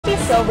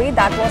survey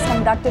that was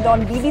conducted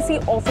on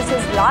BBC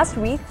offices last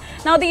week.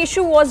 Now, the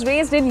issue was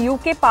raised in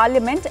UK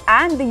Parliament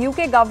and the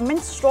UK government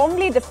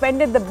strongly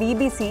defended the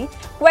BBC,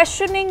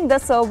 questioning the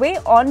survey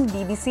on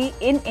BBC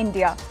in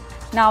India.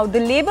 Now, the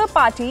Labour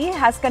Party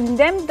has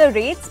condemned the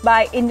raids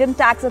by Indian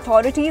tax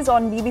authorities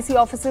on BBC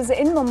offices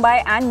in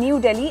Mumbai and New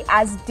Delhi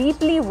as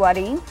deeply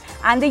worrying.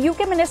 And the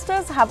UK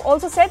ministers have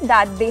also said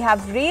that they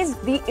have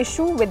raised the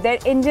issue with their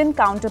Indian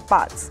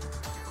counterparts.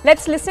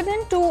 Let's listen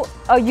in to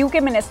a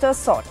UK minister's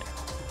thought.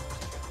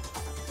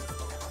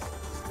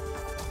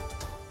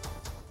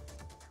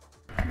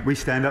 We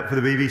stand up for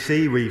the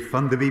BBC, we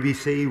fund the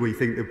BBC, we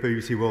think the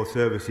BBC World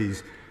Service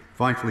is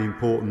vitally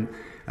important.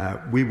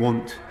 We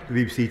want the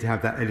BBC to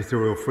have that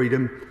editorial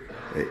freedom.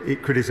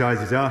 It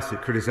criticises us,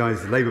 it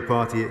criticises the Labour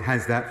Party, it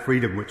has that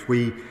freedom which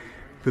we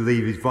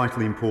believe is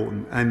vitally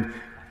important. And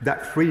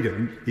that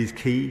freedom is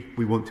key.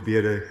 We want to be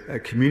able to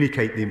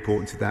communicate the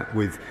importance of that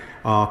with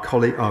our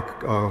colleagues,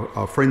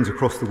 our friends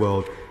across the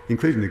world,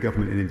 including the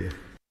government in India.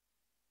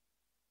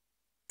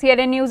 Here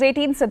in News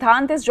 18,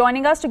 Siddhant is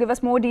joining us to give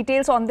us more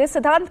details on this.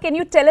 Siddhant, can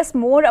you tell us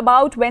more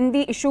about when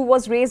the issue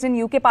was raised in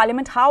UK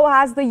Parliament? How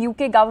has the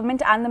UK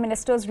government and the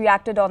ministers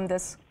reacted on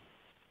this?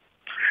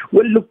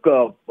 Well, look,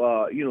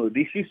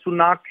 Rishi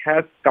Sunak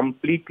has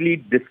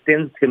completely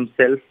distanced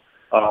himself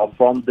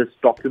from this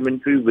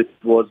documentary which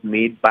was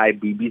made by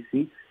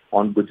BBC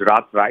on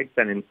Gujarat rights,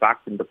 and in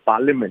fact in the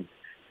Parliament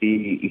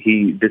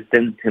he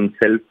distanced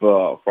himself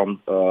from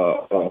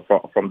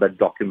that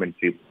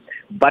documentary.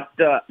 But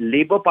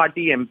Labour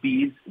Party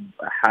MPs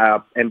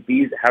have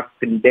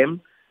condemned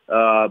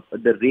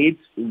the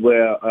raids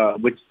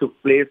which took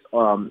place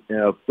on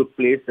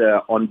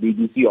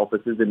BBC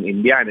offices in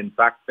India, and in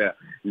fact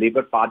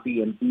Labour Party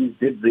MPs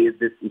did raise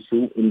this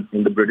issue in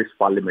the British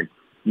Parliament.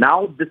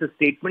 Now this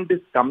statement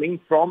is coming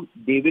from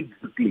David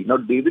Rutley. Now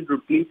David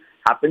Rutley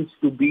happens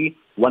to be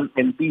one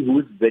MP who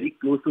is very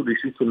close to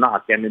Rishi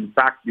Sunak, and in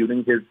fact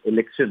during his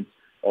elections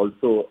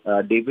also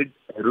David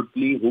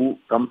Rutley, who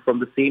comes from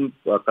the same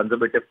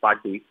Conservative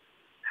Party,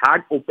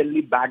 had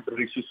openly backed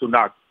Rishi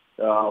Sunak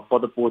for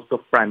the post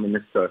of Prime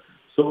Minister.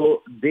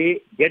 So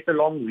they get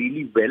along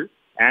really well,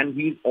 and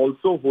he's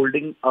also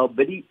holding a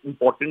very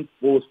important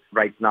post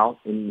right now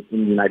in the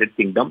United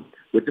Kingdom,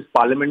 which is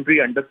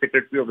Parliamentary Under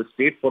Secretary of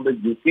State for the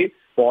UK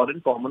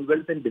Foreign,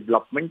 Commonwealth and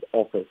Development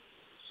Office.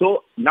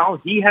 So now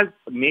he has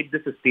made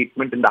this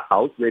statement in the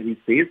House where he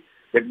says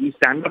that we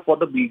stand up for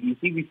the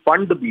BBC, we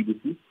fund the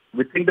BBC,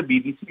 we think the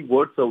BBC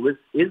World Service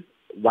is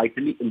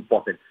vitally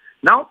important.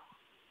 Now,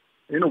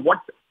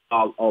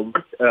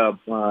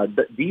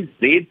 these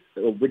raids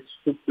which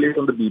took place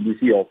on the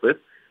BBC office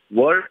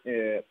were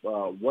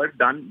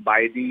done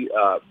by the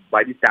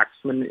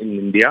taxmen in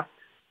India.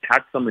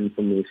 Had some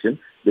information.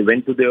 They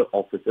went to their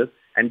offices,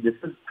 and this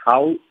is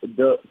how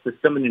the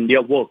system in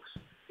India works.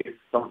 It's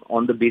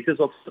on the basis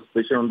of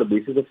suspicion, on the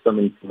basis of some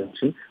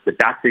information, the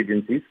tax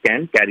agencies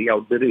can carry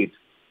out the raids.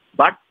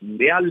 But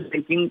they are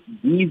linking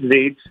these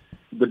raids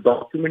to the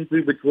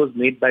documentary which was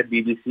made by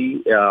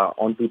BBC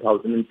on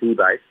 2002,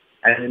 right?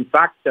 And in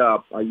fact,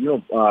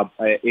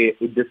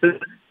 this is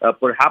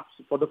perhaps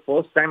for the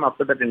first time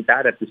after that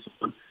entire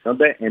episode, now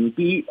the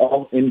MP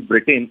in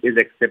Britain is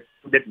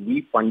accepting that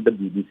we fund the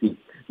BBC.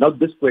 Now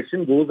this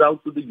question goes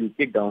out to the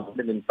UK government,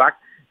 and in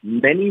fact,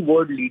 many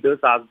world leaders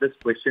ask this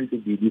question to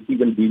BBC.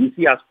 When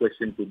BBC asks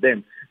question to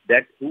them,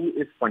 that who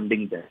is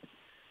funding them?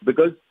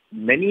 Because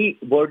many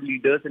world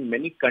leaders in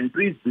many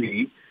countries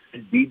believe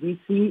that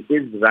BBC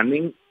is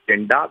running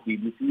agenda,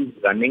 BBC is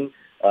running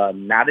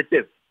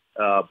narrative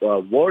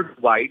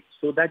worldwide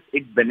so that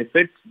it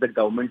benefits the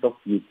government of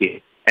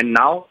UK. And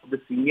now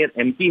the senior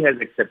MP has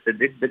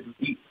accepted it that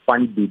we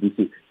fund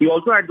BBC. He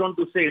also adds on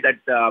to say that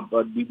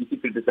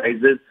BBC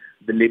criticizes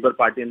the Labour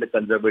Party and the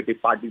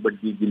Conservative Party,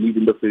 but we believe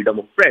in the freedom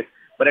of press.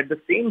 But at the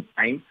same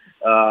time,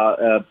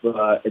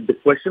 the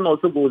question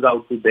also goes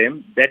out to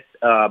them that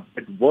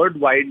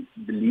worldwide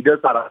the leaders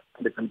are,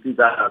 the countries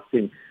are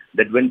asking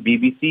that when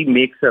BBC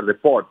makes a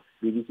report,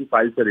 BBC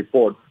files a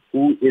report,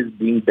 who is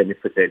being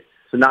benefited?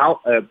 So now,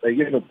 it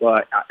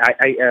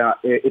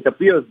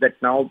appears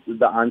that now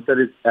the answer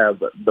is,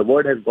 the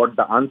word has got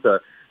the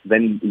answer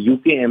when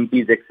UK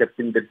MP is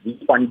accepting that we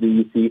fund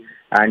BBC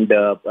and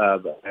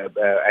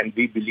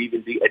we believe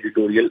in the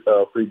editorial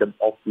freedom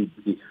of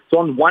BBC. So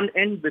on one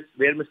end,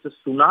 where Mr.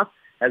 Sunak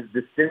has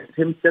distanced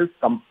himself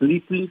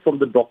completely from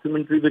the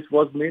documentary which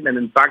was made, and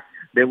in fact,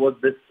 there was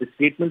this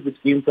statement which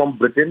came from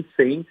Britain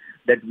saying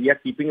that we are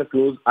keeping a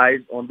close eye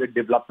on the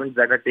developments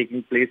that are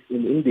taking place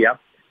in India.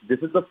 This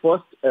is the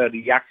first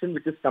reaction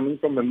which is coming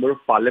from Member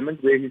of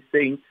Parliament, where he's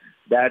saying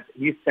that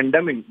he's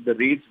condemning the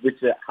raids which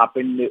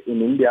happened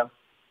in India.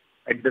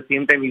 At the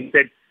same time, he's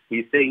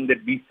saying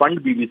that we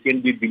fund BBC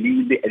and we believe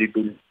in the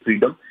editorial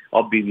freedom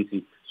of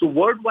BBC. So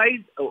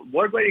worldwide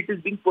it is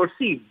being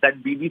perceived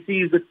that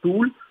BBC is a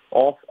tool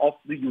of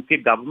the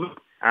UK government,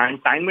 and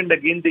time and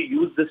again they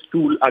use this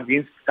tool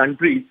against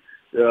countries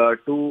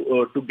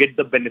to get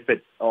the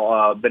benefit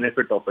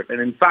of it.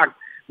 And in fact,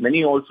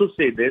 many also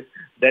say this,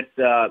 that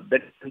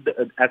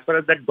as far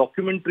as that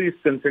documentary is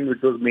concerned,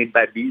 which was made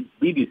by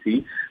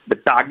BBC, the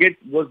target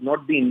was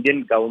not the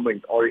Indian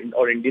government or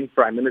Indian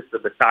Prime Minister.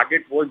 The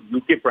target was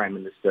UK Prime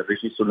Minister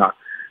Rishi Sunak.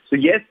 So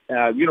yes,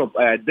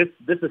 this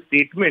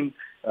statement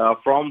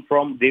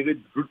from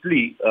David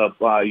Rutley,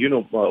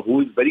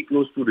 who is very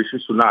close to Rishi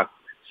Sunak,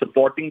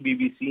 supporting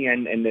BBC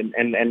and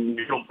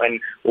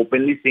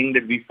openly saying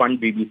that we fund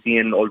BBC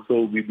and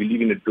also we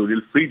believe in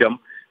editorial freedom,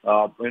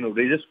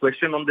 raises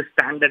question on the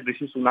stand that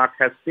Rishi Sunak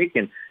has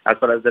taken as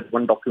far as that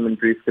one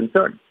documentary is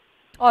concerned.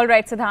 All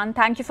right, Siddhant,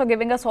 thank you for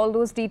giving us all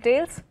those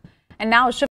details. And now